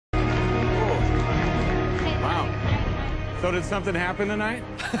So did something happen tonight?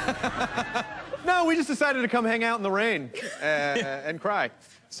 No, we just decided to come hang out in the rain and cry.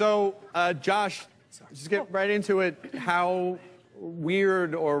 So, Josh, just get right into it. How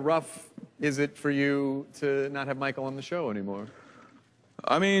weird or rough is it for you to not have Michael on the show anymore?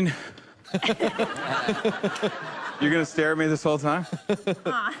 I mean, you're gonna stare at me this whole time?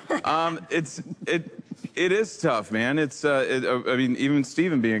 It is tough, man. I mean, even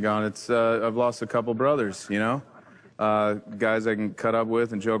Steven being gone, I've lost a couple brothers, you know? Guys I can cut up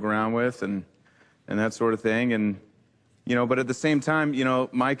with and joke around with and that sort of thing. And, you know, but at the same time, you know,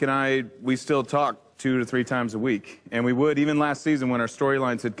 Mike and I, we still talk 2 to 3 times a week. And we would, even last season when our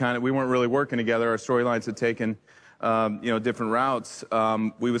storylines had we weren't really working together, our storylines had taken, you know, different routes.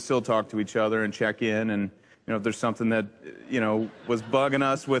 We would still talk to each other and check in. And, you know, if there's something that, you know, was bugging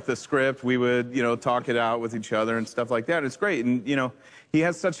us with the script, we would, you know, talk it out with each other and stuff like that. It's great. And, you know, he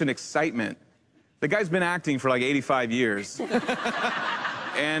has such an excitement. The guy's been acting for like 85 years.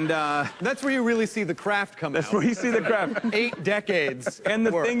 And that's where you really see the craft come out. That's where you see the craft. 8 decades. And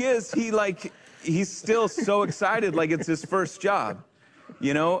the thing is, he's still so excited like it's his first job.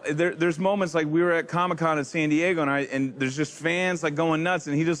 You know, there's moments like we were at Comic-Con in San Diego and there's just fans like going nuts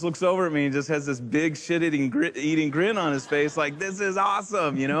and he just looks over at me and just has this big shit-eating grin on his face like, this is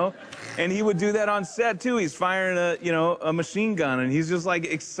awesome, you know? And he would do that on set too. He's firing a machine gun and he's just like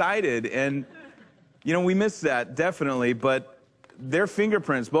excited. And, you know, we miss that definitely, but their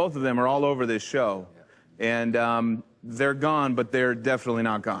fingerprints, both of them, are all over this show. And they're gone, but they're definitely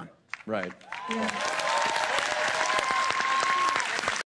not gone. Right. Yeah.